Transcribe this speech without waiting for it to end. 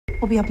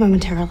We'll be up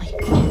momentarily.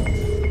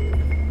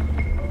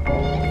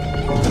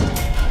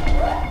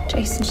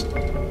 Jason,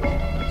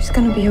 she's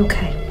gonna be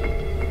okay.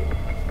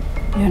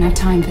 We don't have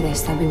time for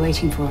this. They'll be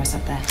waiting for us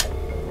up there.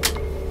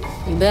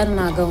 You better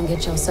not go and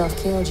get yourself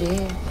killed,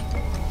 yeah.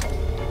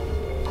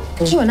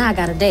 Because you and I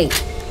got a date.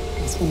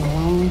 It's been a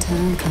long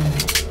time coming.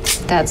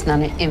 That's not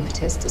an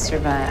impetus to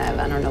survive.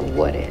 I don't know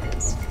what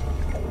is.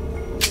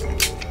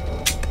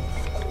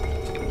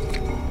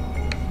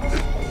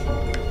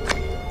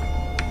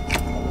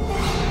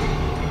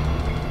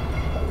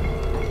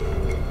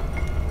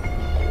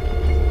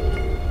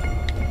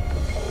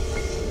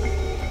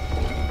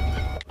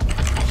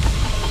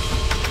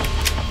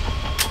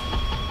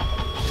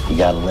 You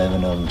got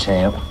 11 of them,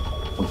 champ.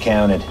 We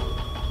counted.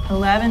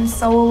 11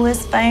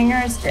 soulless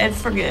bangers dead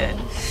for good.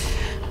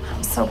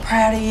 I'm so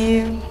proud of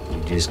you.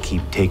 You just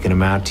keep taking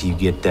them out till you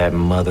get that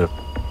mother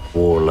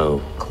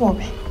Warlow.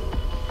 Corbin,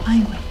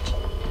 language.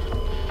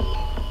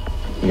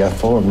 You got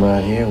 4 of them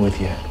right here with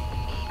you.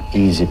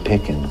 Easy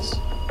pickings.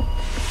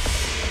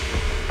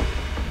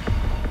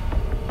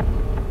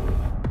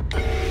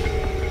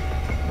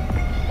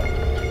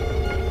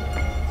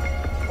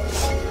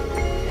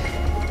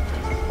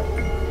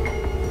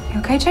 You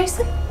okay,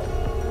 Jason?